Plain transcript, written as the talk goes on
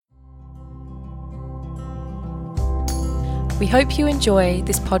We hope you enjoy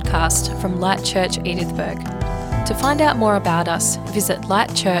this podcast from Light Church Edithburgh. To find out more about us, visit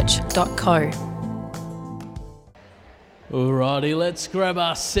lightchurch.co. Alrighty, let's grab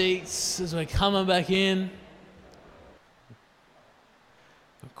our seats as we're coming back in.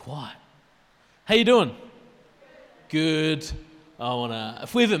 Quiet. How you doing? Good.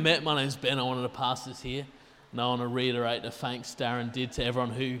 If we haven't met, my name's Ben. I wanted to pass this here. And I want to reiterate the thanks Darren did to everyone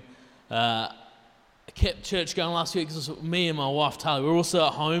who kept church going last week. Because it was me and my wife, Taylor. We were also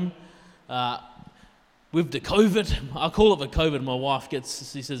at home with the COVID. I call it the COVID. My wife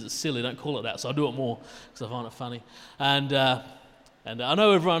she says it's silly. Don't call it that. So I do it more because I find it funny. And I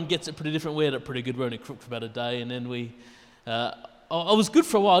know everyone gets it pretty different. We had it pretty good. We only cooked for about a day. And then I was good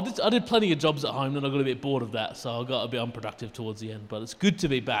for a while. I did plenty of jobs at home, then I got a bit bored of that, so I got a bit unproductive towards the end. But it's good to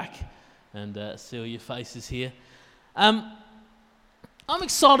be back and see all your faces here. I'm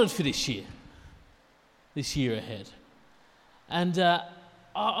excited for this year ahead. And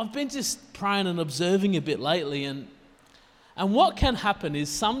I've been just praying and observing a bit lately, and what can happen is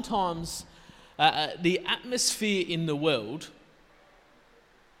sometimes the atmosphere in the world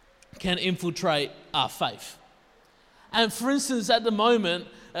can infiltrate our faith. And for instance, at the moment,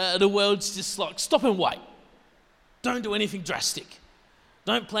 the world's just like, stop and wait. Don't do anything drastic.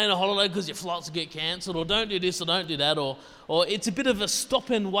 Don't plan a holiday because your flights will get cancelled, or don't do this or don't do that, or it's a bit of a stop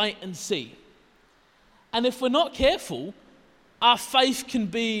and wait and see. And if we're not careful, our faith can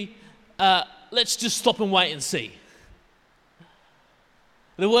be, let's just stop and wait and see.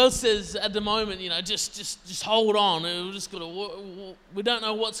 The world says at the moment, just hold on. We don't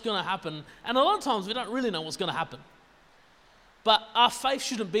know what's going to happen. And a lot of times we don't really know what's going to happen. But our faith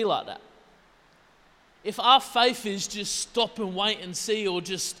shouldn't be like that. If our faith is just stop and wait and see, or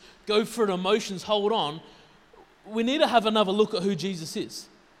just go through the emotions, hold on, we need to have another look at who Jesus is.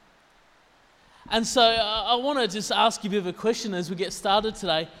 And so I want to just ask you a bit of a question as we get started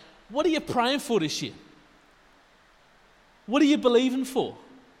today. What are you praying for this year? What are you believing for?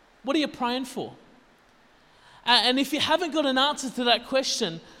 What are you praying for? And if you haven't got an answer to that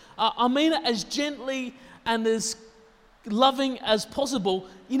question, I mean it as gently and as loving as possible.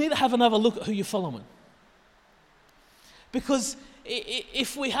 You need to have another look at who you're following. Because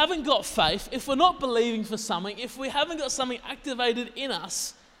if we haven't got faith, if we're not believing for something, if we haven't got something activated in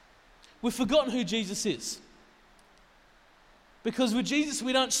us, we've forgotten who Jesus is. Because with Jesus,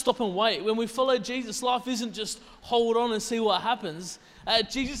 we don't stop and wait. When we follow Jesus, life isn't just hold on and see what happens.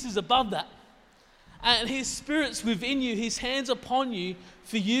 Jesus is above that. And His Spirit's within you, His hands upon you,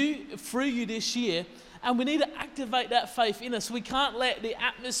 for you, through you this year. And we need to activate that faith in us. We can't let the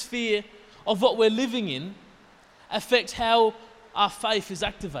atmosphere of what we're living in affect how our faith is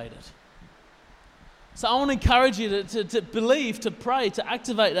activated. So I want to encourage you to believe, to pray, to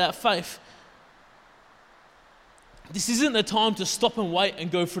activate that faith. This isn't the time to stop and wait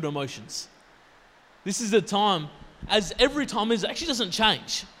and go through the emotions. This is the time, as every time is, it actually doesn't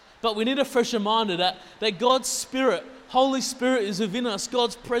change. But we need a fresh reminder that God's Spirit, Holy Spirit is within us.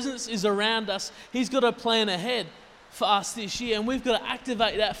 God's presence is around us. He's got a plan ahead for us this year. And we've got to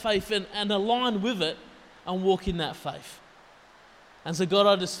activate that faith and align with it and walk in that faith. And so God,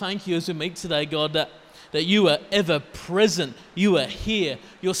 I just thank you as we meet today, God, that you are ever present. You are here.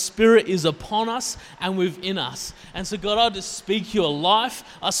 Your Spirit is upon us and within us. And so God, I just speak your life.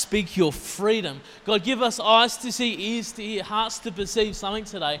 I speak your freedom. God, give us eyes to see, ears to hear, hearts to perceive something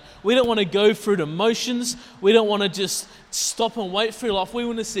today. We don't want to go through the motions. We don't want to just stop and wait through life. We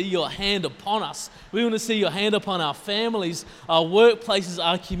want to see your hand upon us. We want to see your hand upon our families, our workplaces,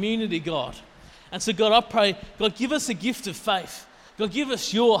 our community, God. And so God, I pray, God, give us a gift of faith. God, give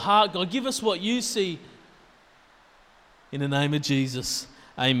us your heart. God, give us what you see. In the name of Jesus,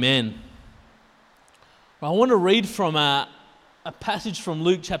 amen. Well, I want to read from a passage from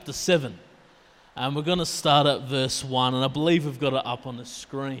Luke chapter 7. And we're going to start at verse 1, and I believe we've got it up on the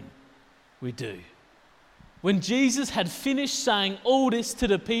screen. We do. When Jesus had finished saying all this to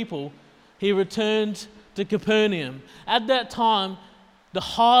the people, He returned to Capernaum. At that time, the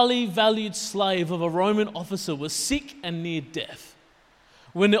highly valued slave of a Roman officer was sick and near death.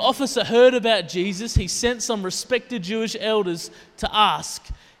 When the officer heard about Jesus, he sent some respected Jewish elders to ask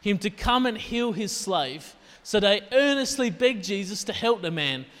him to come and heal his slave. So they earnestly begged Jesus to help the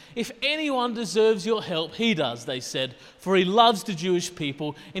man. If anyone deserves your help, he does, they said, for he loves the Jewish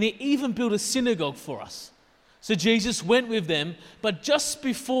people, and he even built a synagogue for us. So Jesus went with them, but just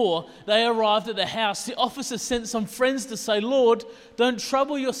before they arrived at the house, the officer sent some friends to say, Lord, don't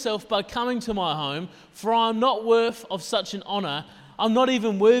trouble yourself by coming to my home, for I am not worth of such an honor. I'm not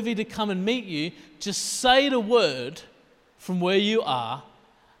even worthy to come and meet you. Just say the word from where you are,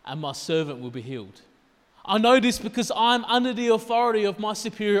 and my servant will be healed. I know this because I'm under the authority of my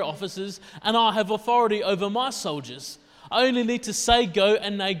superior officers and I have authority over my soldiers. I only need to say go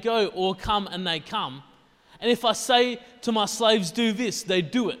and they go, or come and they come. And if I say to my slaves, do this, they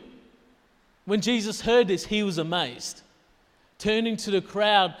do it. When Jesus heard this, he was amazed. Turning to the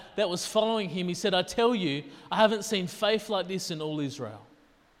crowd that was following him, he said, I tell you, I haven't seen faith like this in all Israel.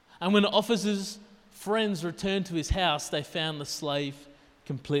 And when the officer's friends returned to his house, they found the slave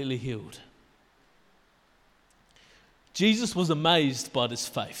completely healed. Jesus was amazed by this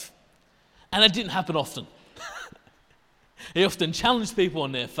faith. And it didn't happen often. He often challenged people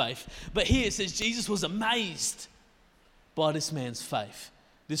on their faith. But here it says Jesus was amazed by this man's faith,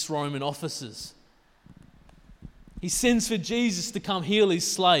 this Roman officer's. He sends for Jesus to come heal his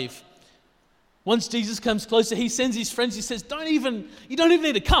slave. Once Jesus comes closer, he sends his friends. He says, you don't even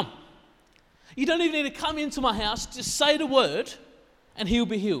need to come. You don't even need to come into my house. Just say the word and he'll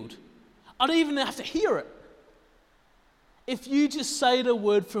be healed. I don't even have to hear it. If you just say the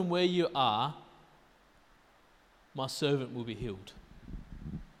word from where you are, my servant will be healed.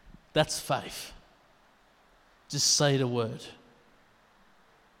 That's faith. Just say the word.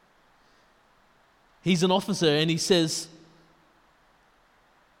 He's an officer and he says,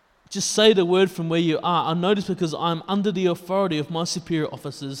 just say the word from where you are. I know this because I'm under the authority of my superior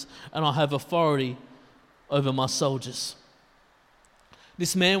officers and I have authority over my soldiers.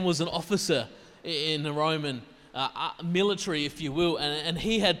 This man was an officer in the Roman military, if you will, and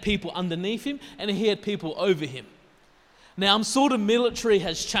he had people underneath him and he had people over him. Now, I'm sure the military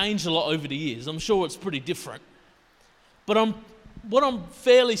has changed a lot over the years. I'm sure it's pretty different. But what I'm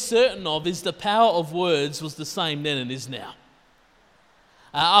fairly certain of is the power of words was the same then and is now.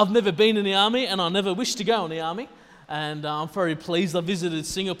 I've never been in the army and I never wish to go in the army. And I'm very pleased. I visited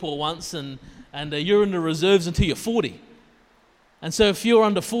Singapore once and you're in the reserves until you're 40. And so if you're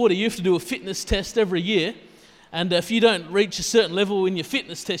under 40, you have to do a fitness test every year. And if you don't reach a certain level in your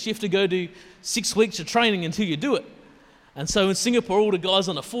fitness test, you have to go do 6 weeks of training until you do it. And so in Singapore, all the guys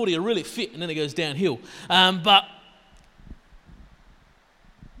under 40 are really fit and then it goes downhill. But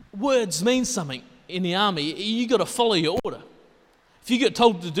words mean something in the army. You got to follow your order. If you get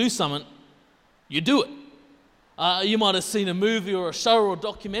told to do something, you do it. You might have seen a movie or a show or a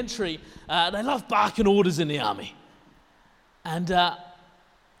documentary. They love barking orders in the army. And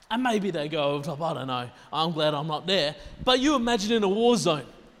maybe they go over top, I don't know, I'm glad I'm not there. But you imagine in a war zone,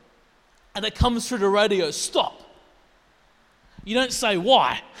 and it comes through the radio, stop. You don't say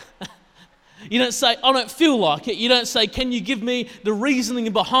why. You don't say, I don't feel like it. You don't say, can you give me the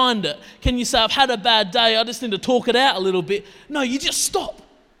reasoning behind it? Can you say, I've had a bad day, I just need to talk it out a little bit. No, you just stop.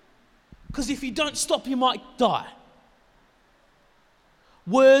 Because if you don't stop, you might die.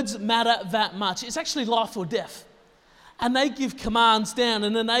 Words matter that much. It's actually life or death. And they give commands down,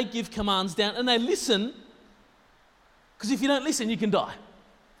 and then they give commands down, and they listen. Because if you don't listen, you can die.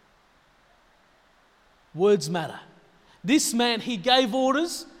 Words matter. This man, he gave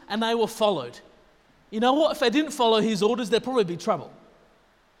orders, and they were followed. You know what? If they didn't follow his orders, there'd probably be trouble.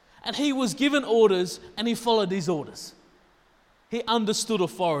 And he was given orders, and he followed these orders. He understood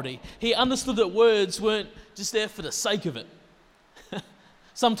authority. He understood that words weren't just there for the sake of it.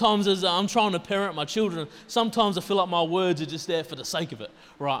 Sometimes as I'm trying to parent my children, sometimes I feel like my words are just there for the sake of it.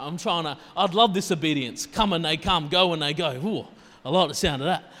 Right, I'd love this obedience. Come and they come, go and they go. Ooh, I like the sound of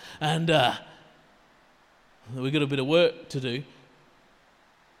that. And we've got a bit of work to do.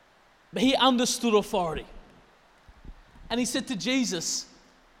 But he understood authority. And he said to Jesus,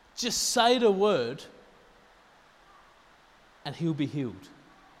 just say the word and he'll be healed.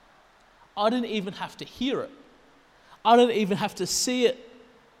 I didn't even have to hear it. I don't even have to see it.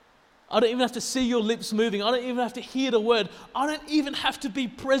 I don't even have to see your lips moving. I don't even have to hear the word. I don't even have to be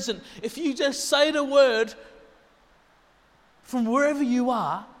present. If you just say the word from wherever you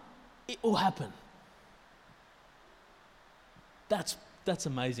are, it will happen. That's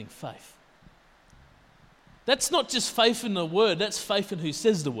amazing faith. That's not just faith in the word, that's faith in who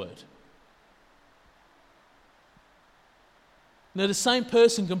says the word. Now, the same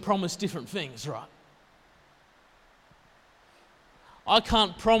person can promise different things, right? I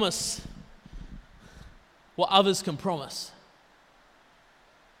can't promise what others can promise.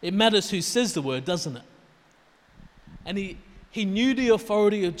 It matters who says the word, doesn't it? And he knew the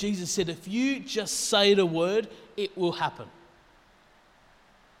authority of Jesus, said, if you just say the word, it will happen.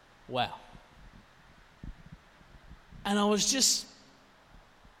 Wow. And I was just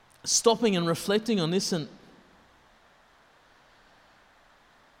stopping and reflecting on this,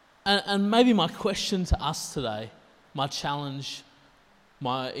 and maybe my question to us today, my challenge,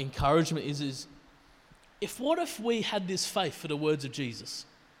 my encouragement is what if we had this faith for the words of Jesus?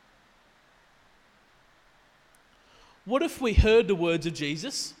 What if we heard the words of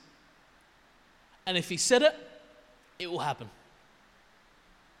Jesus, and if he said it, it will happen?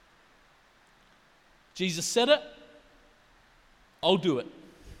 Jesus said it, I'll do it.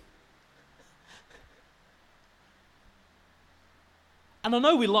 And I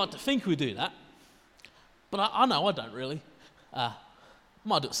know we like to think we do that, but I know I don't really. I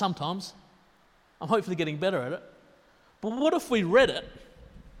might do it sometimes. I'm hopefully getting better at it. But what if we read it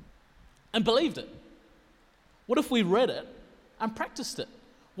and believed it? What if we read it and practiced it?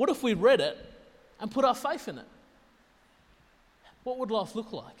 What if we read it and put our faith in it? What would life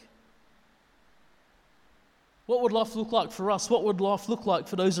look like? What would life look like for us? What would life look like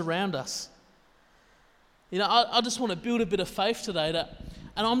for those around us? You know, I just want to build a bit of faith today,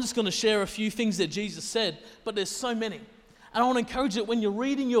 and I'm just going to share a few things that Jesus said, but there's so many. And I want to encourage you that when you're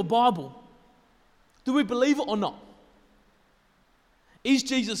reading your Bible, do we believe it or not? Is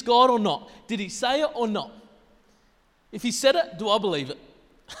Jesus God or not? Did he say it or not? If he said it, do I believe it?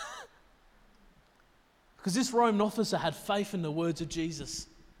 Because this Roman officer had faith in the words of Jesus.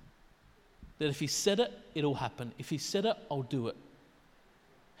 That if he said it, it'll happen. If he said it, I'll do it.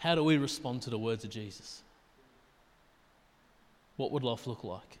 How do we respond to the words of Jesus? What would life look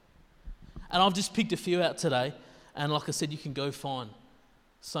like? And I've just picked a few out today. And like I said, you can go find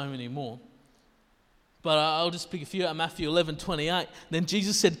so many more. But I'll just pick a few out. Matthew 11:28. Then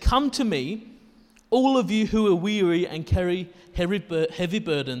Jesus said, "Come to me, all of you who are weary and carry heavy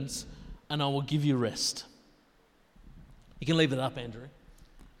burdens, and I will give you rest." You can leave it up, Andrew.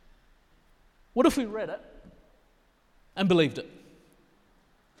 What if we read it and believed it?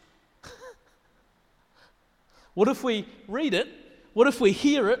 What if we read it? What if we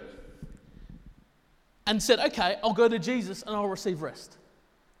hear it and said, okay, I'll go to Jesus and I'll receive rest?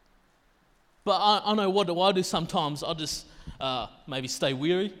 But I know, what do I do sometimes? I just maybe stay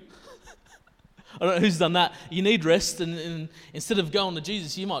weary. I don't know who's done that. You need rest, and instead of going to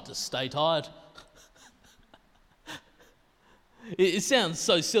Jesus, you might just stay tired. It sounds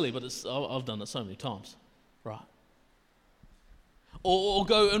so silly, but I've done it so many times, right? Or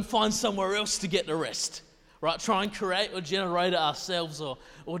go and find somewhere else to get the rest, right? Try and create or generate it ourselves, or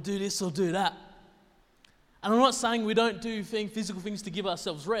do this or do that. And I'm not saying we don't do physical things to give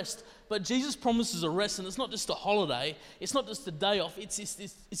ourselves rest, but Jesus promises a rest, and it's not just a holiday, it's not just a day off, it's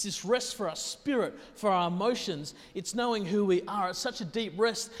this rest for our spirit, for our emotions, it's knowing who we are. It's such a deep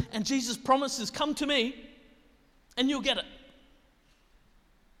rest, and Jesus promises, come to me, and you'll get it.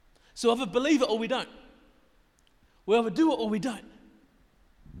 So either believe it or we don't. We either do it or we don't.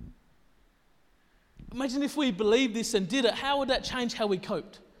 Imagine if we believed this and did it, how would that change how we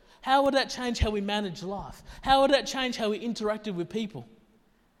coped? How would that change how we managed life? How would that change how we interacted with people?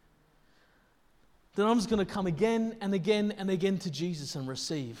 Then I'm just going to come again and again and again to Jesus and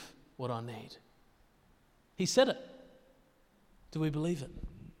receive what I need. He said it. Do we believe it?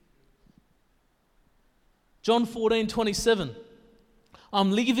 John 14:27.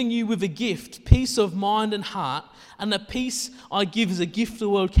 I'm leaving you with a gift, peace of mind and heart, and the peace I give is a gift the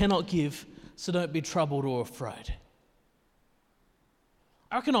world cannot give, so don't be troubled or afraid.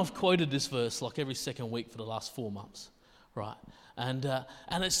 I reckon I've quoted this verse like every second week for the last 4 months, right? And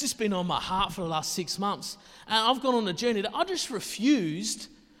it's just been on my heart for the last 6 months. And I've gone on a journey that I just refused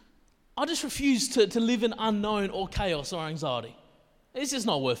to live in unknown or chaos or anxiety. It's just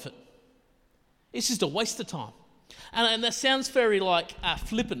not worth it. It's just a waste of time. And that sounds very like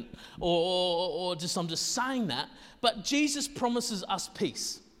flippant or just I'm just saying that. But Jesus promises us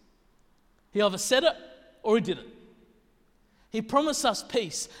peace. He either said it or he didn't. He promised us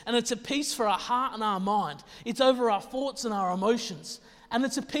peace, and it's a peace for our heart and our mind. It's over our thoughts and our emotions. And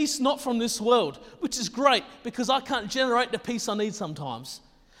it's a peace not from this world, which is great because I can't generate the peace I need sometimes.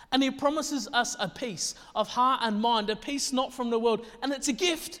 And he promises us a peace of heart and mind, a peace not from the world, and it's a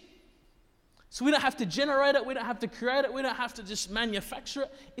gift. So we don't have to generate it, we don't have to create it, we don't have to just manufacture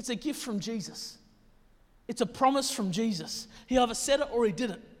it. It's a gift from Jesus. It's a promise from Jesus. He either said it or he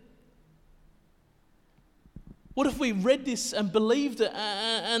didn't. What if we read this and believed it,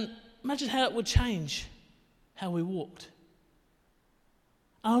 and imagine how it would change how we walked?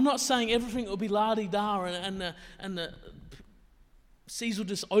 And I'm not saying everything will be la-di-da and the seas will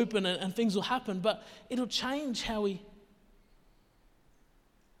just open and things will happen, but it'll change how we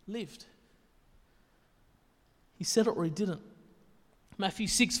lived. He said it or he didn't. Matthew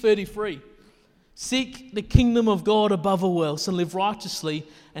 6:33. Seek the kingdom of God above all else and live righteously,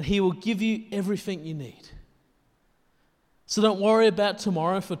 and he will give you everything you need. So don't worry about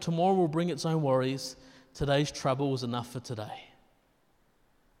tomorrow, for tomorrow will bring its own worries. Today's trouble was enough for today.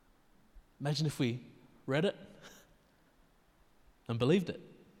 Imagine if we read it and believed it.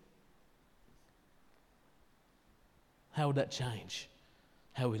 how would that change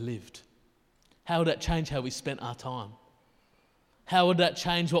how we lived? How would that change how we spent our time? How would that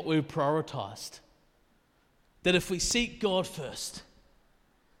change what we prioritised? That if we seek God first,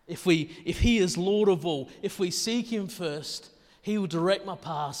 if He is Lord of all, if we seek Him first, He will direct my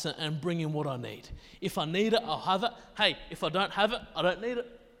path and bring in what I need. If I need it, I'll have it. Hey, if I don't have it, I don't need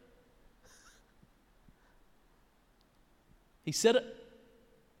it. He said it.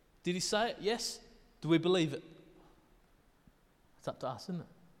 Did He say it? Yes. Do we believe it? It's up to us, isn't it?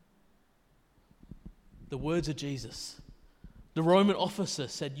 The words of Jesus. The Roman officer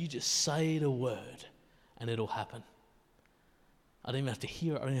said, you just say the word and it'll happen. I don't even have to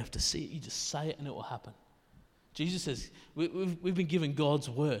hear it. I don't even have to see it. You just say it and it will happen. Jesus says, we've been given God's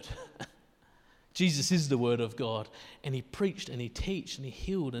word. Jesus is the word of God. And He preached and He taught and He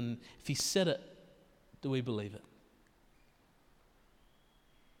healed. And if He said it, do we believe it?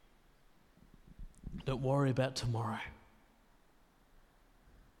 Don't worry about tomorrow.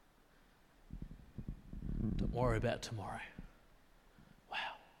 Don't worry about tomorrow. Wow.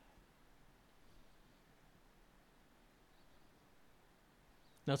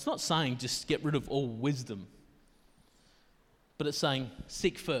 Now, it's not saying just get rid of all wisdom, but it's saying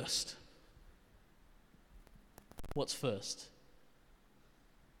seek first. What's first?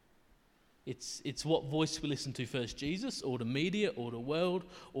 It's what voice we listen to first, Jesus or the media or the world,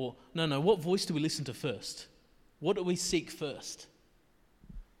 or no, what voice do we listen to first? What do we seek first?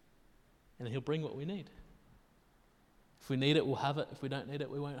 And He'll bring what we need. If we need it, we'll have it. If we don't need it,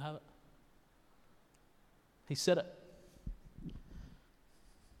 we won't have it. He said it.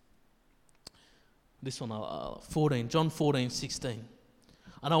 This one, 14, John 14:16.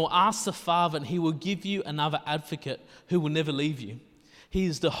 And I will ask the Father, and He will give you another advocate who will never leave you. He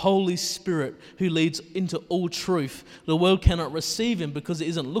is the Holy Spirit who leads into all truth. The world cannot receive Him because it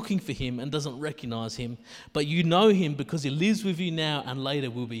isn't looking for Him and doesn't recognize Him. But you know Him because He lives with you now and later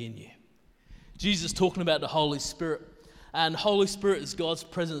will be in you. Jesus talking about the Holy Spirit. And the Holy Spirit is God's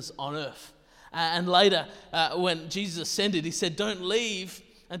presence on earth. And later, when Jesus ascended, He said, don't leave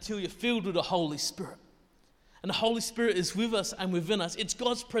until you're filled with the Holy Spirit. And the Holy Spirit is with us and within us. It's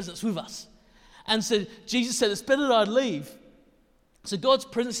God's presence with us. And so Jesus said, it's better that I leave. So God's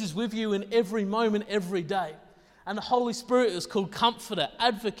presence is with you in every moment, every day. And the Holy Spirit is called Comforter,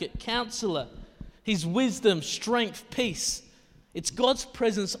 Advocate, Counselor. He's wisdom, strength, peace. It's God's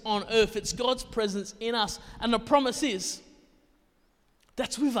presence on earth. It's God's presence in us. And the promise is,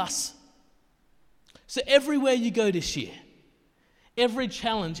 that's with us. So everywhere you go this year, every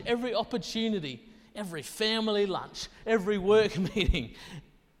challenge, every opportunity, every family lunch, every work meeting,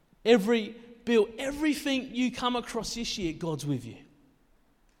 every bill, everything you come across this year, God's with you.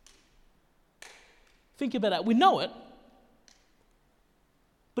 Think about that. We know it.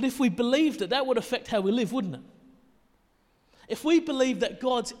 But if we believed it, that would affect how we live, wouldn't it? If we believe that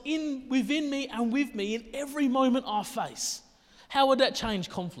God's within me and with me in every moment I face, how would that change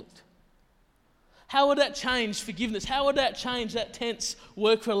conflict? How would that change forgiveness? How would that change that tense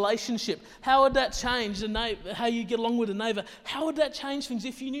work relationship? How would that change how you get along with a neighbour? How would that change things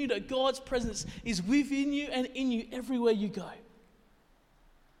if you knew that God's presence is within you and in you everywhere you go?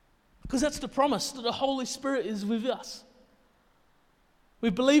 Because that's the promise, that the Holy Spirit is with us. We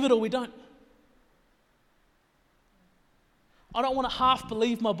believe it or we don't. I don't want to half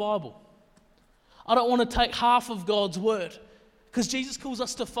believe my Bible. I don't want to take half of God's word. Because Jesus calls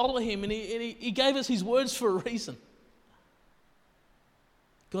us to follow Him, and he gave us His words for a reason.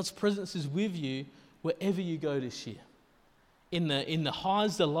 God's presence is with you wherever you go this year. In the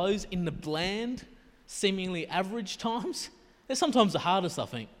highs, the lows, in the bland, seemingly average times. They're sometimes the hardest, I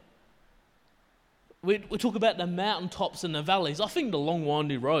think. We talk about the mountaintops and the valleys. I think the long,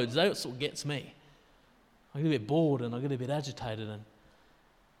 windy roads, that's what gets me. I get a bit bored and I get a bit agitated. And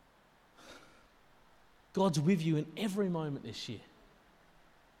God's with you in every moment this year.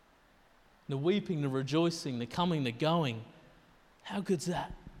 The weeping, the rejoicing, the coming, the going. How good's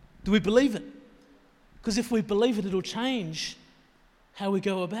that? Do we believe it? Because if we believe it, it'll change how we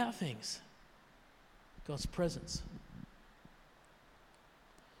go about things. God's presence.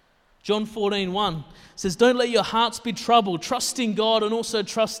 John 14:1 says, don't let your hearts be troubled. Trust in God and also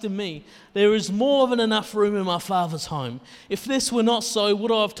trust in me. There is more than enough room in my Father's home. If this were not so,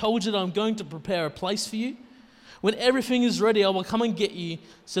 would I have told you that I'm going to prepare a place for you? When everything is ready, I will come and get you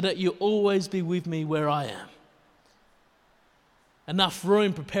so that you'll always be with me where I am. Enough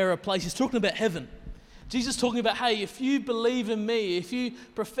room, prepare a place. He's talking about heaven. Jesus is talking about, hey, if you believe in me, if you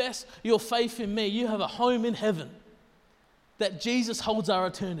profess your faith in me, you have a home in heaven. That Jesus holds our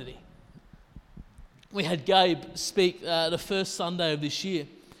eternity. We had Gabe speak the first Sunday of this year,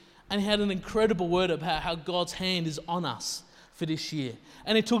 And he had an incredible word about how God's hand is on us for this year.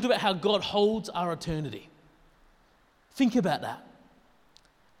 And he talked about how God holds our eternity. Think about that.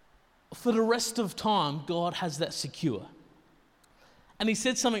 For the rest of time, God has that secure. And he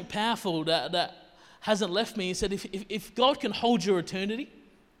said something powerful that hasn't left me. He said, if God can hold your eternity,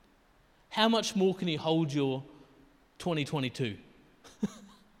 how much more can he hold your 2022?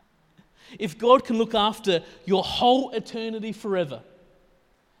 If God can look after your whole eternity forever,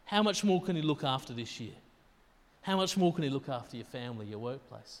 how much more can he look after this year? How much more can he look after your family, your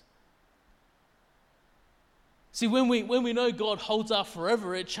workplace? See, when we know God holds our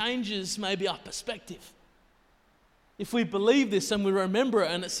forever, it changes maybe our perspective. If we believe this and we remember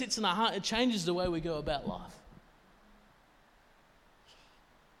it and it sits in our heart, it changes the way we go about life.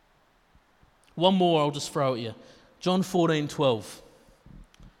 One more I'll just throw at you. John 14:12.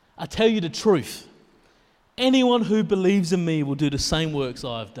 I tell you the truth. Anyone who believes in me will do the same works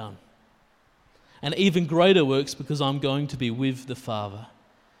I have done, and even greater works, because I'm going to be with the Father.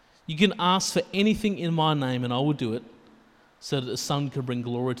 You can ask for anything in my name and I will do it, so that the Son can bring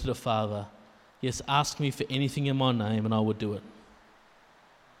glory to the Father. Yes, ask me for anything in my name and I will do it.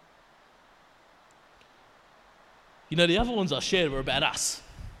 You know, the other ones I shared were about us.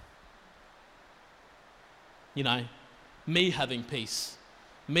 You know, me having peace,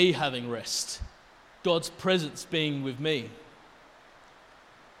 me having rest, God's presence being with me.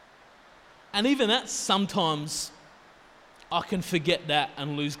 And even that, sometimes I can forget that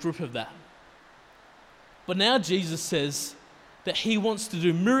and lose grip of that. But now Jesus says that he wants to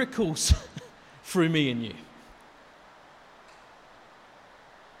do miracles through me and you.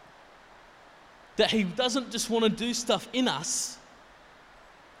 That he doesn't just want to do stuff in us,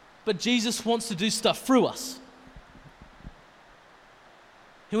 but Jesus wants to do stuff through us.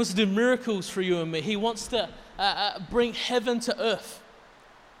 He wants to do miracles for you and me. He wants to bring heaven to earth.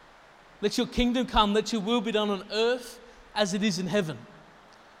 Let your kingdom come, let your will be done on earth as it is in heaven.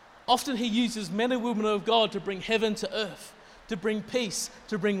 Often he uses men and women of God to bring heaven to earth, to bring peace,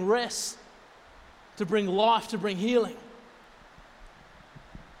 to bring rest, to bring life, to bring healing.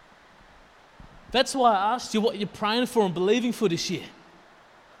 That's why I asked you what you're praying for and believing for this year.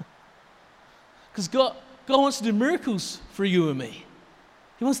 Because God wants to do miracles for you and me.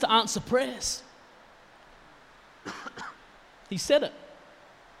 He wants to answer prayers. He said it.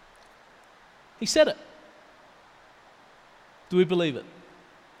 He said it. Do we believe it?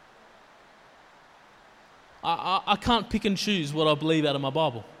 I can't pick and choose what I believe out of my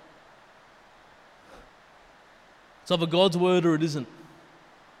Bible. It's either God's word or it isn't.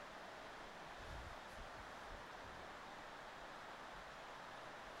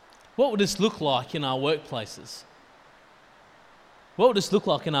 What would this look like in our workplaces? What would this look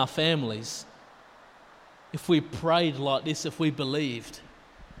like in our families if we prayed like this, if we believed?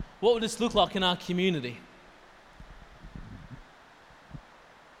 What would this look like in our community?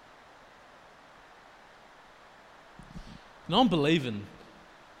 And I'm believing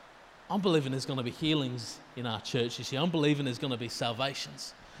there's going to be healings in our church this year. I'm believing there's going to be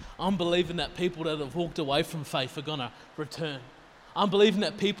salvations. I'm believing that people that have walked away from faith are going to return. I'm believing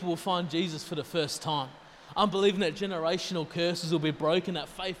that people will find Jesus for the first time. I'm believing that generational curses will be broken, that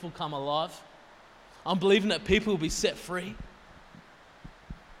faith will come alive. I'm believing that people will be set free.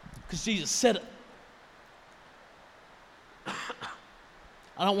 Because Jesus said it.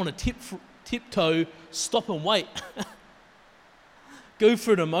 I don't want to tiptoe, stop and wait. Go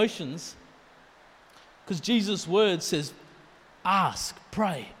through the motions. Because Jesus' word says, ask,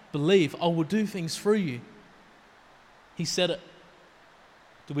 pray, believe, I will do things through you. He said it.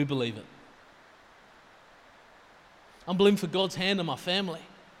 Do we believe it? I'm believing for God's hand on my family.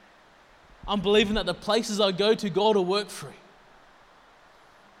 I'm believing that the places I go to, God will work through.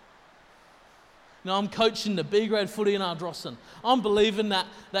 Now, I'm coaching the B grade footy in Ardrossan. I'm believing that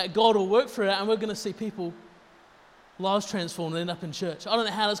God will work through that and we're going to see people, lives transformed and end up in church. I don't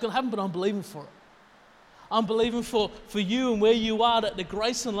know how that's going to happen, but I'm believing for it. I'm believing for you and where you are, that the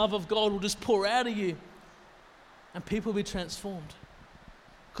grace and love of God will just pour out of you and people will be transformed.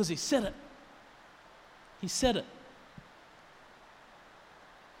 Because he said it. He said it.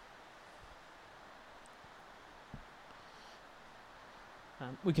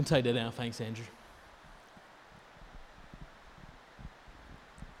 We can take that down. Thanks, Andrew.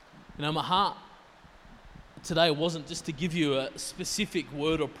 You know, my heart today wasn't just to give you a specific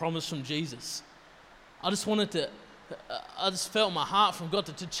word or promise from Jesus. I just felt in my heart from God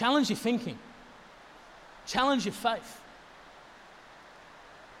to challenge your thinking, challenge your faith.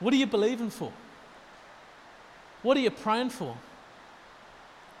 What are you believing for? What are you praying for?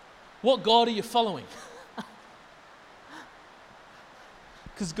 What God are you following?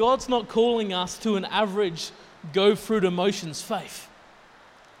 Because God's not calling us to an average go through the motions faith.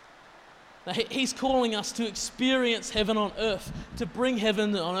 Now, He's calling us to experience heaven on earth, to bring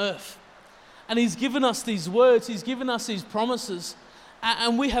heaven on earth. And He's given us these words, He's given us these promises,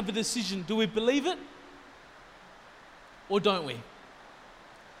 and we have a decision. Do we believe it or don't we?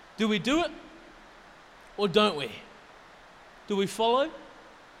 Do we do it or don't we? Do we follow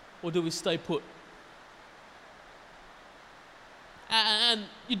or do we stay put? And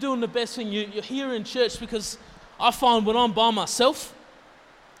you're doing the best thing. You're here in church, because I find when I'm by myself,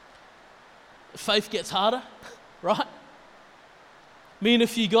 faith gets harder, right? Me and a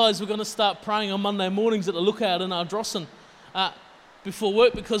few guys, we're going to start praying on Monday mornings at the Lookout in Ardrossan before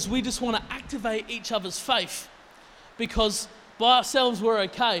work, because we just want to activate each other's faith. Because by ourselves we're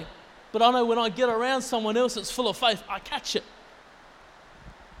okay, but I know when I get around someone else that's full of faith, I catch it.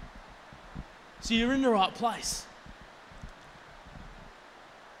 So you're in the right place.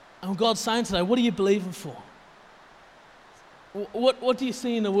 And God's saying today, what are you believing for? What do you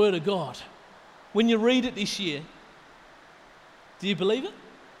see in the Word of God? When you read it this year, do you believe it?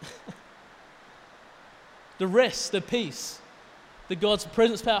 The rest, the peace, that God's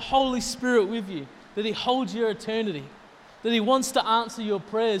presence, power, Holy Spirit with you, that He holds your eternity, that He wants to answer your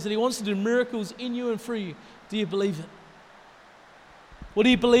prayers, that He wants to do miracles in you and through you. Do you believe it? What are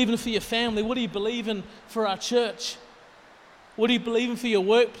you believing for your family? What are you believing for our church? What are you believing for your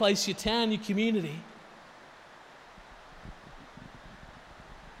workplace, your town, your community?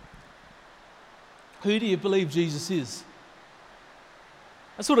 Who do you believe Jesus is?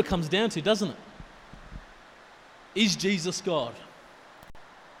 That's what it comes down to, doesn't it? Is Jesus God?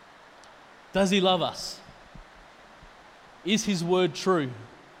 Does He love us? Is His word true?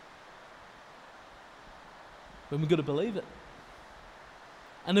 Then we've got to believe it.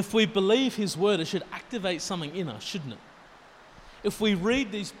 And if we believe His word, it should activate something in us, shouldn't it? If we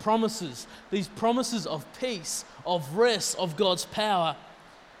read these promises of peace, of rest, of God's power,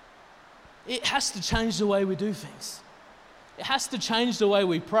 it has to change the way we do things. It has to change the way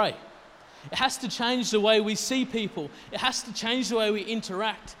we pray. It has to change the way we see people. It has to change the way we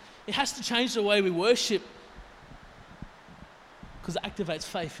interact. It has to change the way we worship, because it activates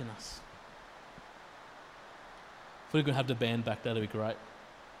faith in us. If we're going to have the band back, that'd be great.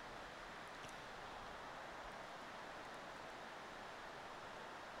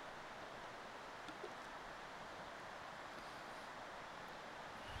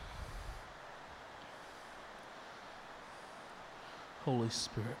 Holy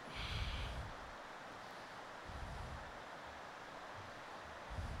Spirit.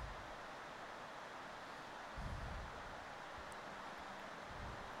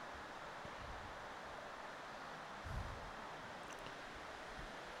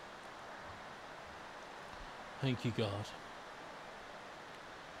 Thank you, God.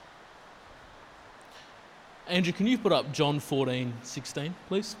 Andrew, can you put up John 14:16,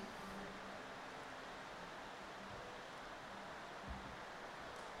 please?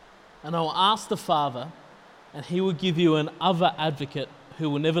 And I will ask the Father, and He will give you another advocate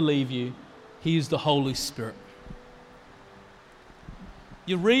who will never leave you. He is the Holy Spirit.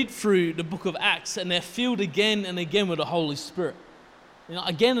 You read through the book of Acts, and they're filled again and again with the Holy Spirit.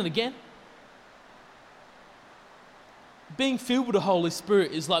 Again and again. Being filled with the Holy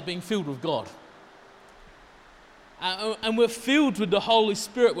Spirit is like being filled with God. And we're filled with the Holy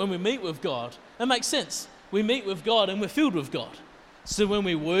Spirit when we meet with God. That makes sense. We meet with God and we're filled with God. So when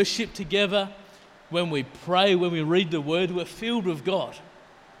we worship together, when we pray, when we read the Word, we're filled with God.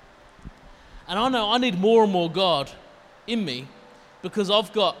 And I know I need more and more God in me, because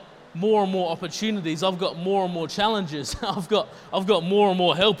I've got more and more opportunities. I've got more and more challenges. I've got more and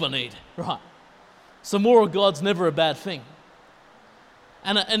more help I need. Right. So more of God's never a bad thing.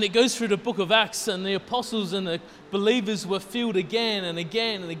 And it goes through the book of Acts, and the apostles and the believers were filled again and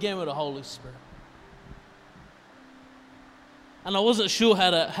again and again with the Holy Spirit. And I wasn't sure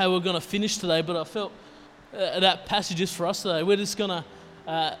how we're going to finish today, but I felt that passage is for us today. We're just going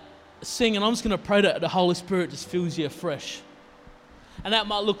to sing, and I'm just going to pray that the Holy Spirit just fills you afresh. And that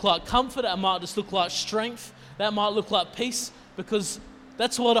might look like comfort, that might just look like strength, that might look like peace, because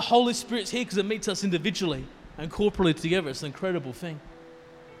that's why the Holy Spirit's here, because it meets us individually and corporately together. It's an incredible thing.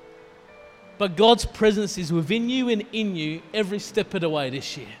 But God's presence is within you and in you every step of the way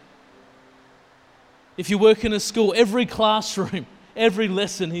this year. If you work in a school, every classroom, every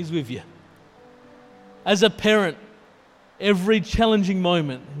lesson, He's with you. As a parent, every challenging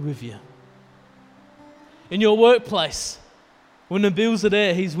moment with you. In your workplace, when the bills are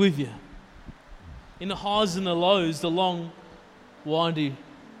there, He's with you. In the highs and the lows, the long, windy,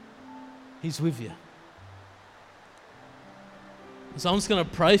 He's with you. So I'm just going to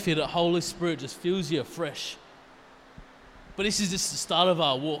pray for you that Holy Spirit just fills you afresh. But this is just the start of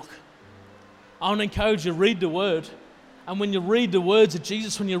our walk. I want to encourage you to read the Word. And when you read the words of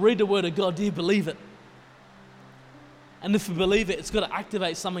Jesus, when you read the Word of God, do you believe it? And if you believe it, it's got to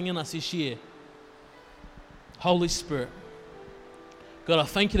activate something in us this year. Holy Spirit. God, I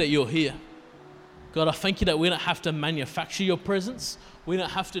thank you that you're here. God, I thank you that we don't have to manufacture your presence. We don't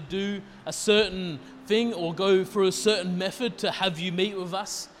have to do a certain thing or go through a certain method to have you meet with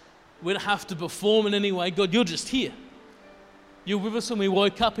us. We don't have to perform in any way. God, you're just here. You're with us when we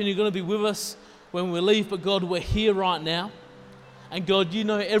woke up, and you're going to be with us when we leave. But God, we're here right now. And God, you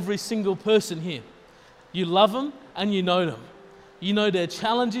know every single person here. You love them and you know them. You know their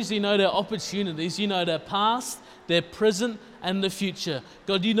challenges, you know their opportunities, you know their past, their present, and the future.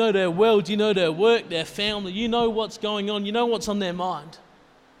 God, you know their world, you know their work, their family, you know what's going on, you know what's on their mind.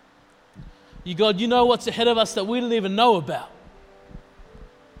 God, you know what's ahead of us that we don't even know about.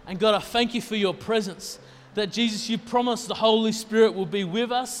 And God, I thank you for your presence, that Jesus, you promised the Holy Spirit will be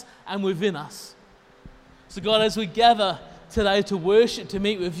with us and within us. So God, as we gather today to worship, to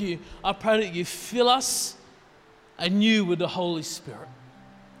meet with you, I pray that you fill us anew with the Holy Spirit.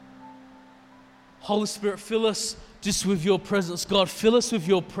 Holy Spirit, fill us just with your presence. God, fill us with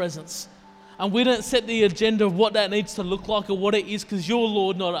your presence. And we don't set the agenda of what that needs to look like or what it is, because you're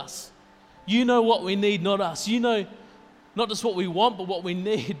Lord, not us. You know what we need, not us. You know not just what we want, but what we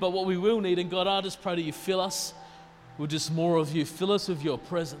need, but what we will need. And God, I just pray that you fill us with just more of you. Fill us with your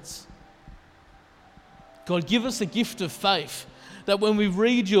presence. God, give us a gift of faith that when we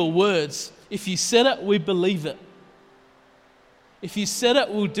read your words, if you said it, we believe it. If you said it,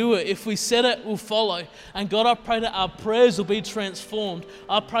 we'll do it. If we said it, we'll follow. And God, I pray that our prayers will be transformed.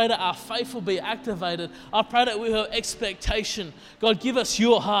 I pray that our faith will be activated. I pray that we have expectation. God, give us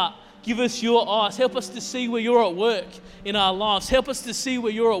your heart. Give us your eyes. Help us to see where you're at work in our lives. Help us to see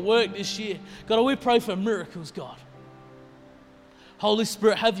where you're at work this year. God, we pray for miracles, God. Holy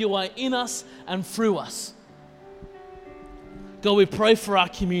Spirit, have your way in us and through us. God, we pray for our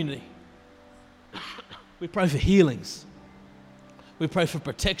community. We pray for healings. We pray for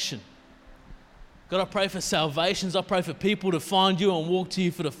protection. God, I pray for salvations. I pray for people to find you and walk to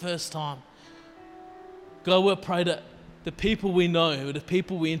you for the first time. God, we pray that the people we know, the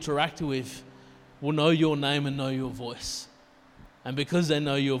people we interact with, will know your name and know your voice. And because they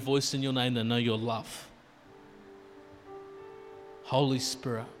know your voice and your name, they know your love. Holy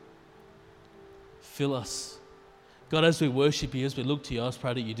Spirit, fill us. God, as we worship you, as we look to you, I just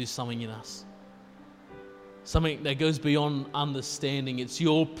pray that you do something in us. Something that goes beyond understanding. It's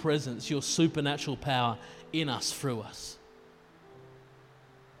your presence, your supernatural power in us, through us.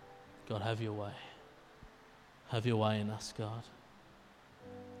 God, have your way. Have your way in us, God.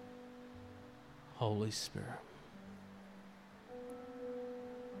 Holy Spirit.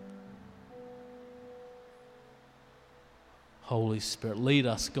 Holy Spirit, lead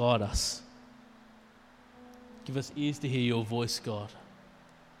us, guide us. Give us ears to hear your voice, God.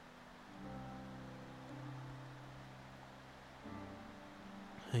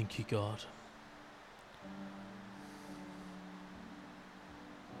 Thank you, God.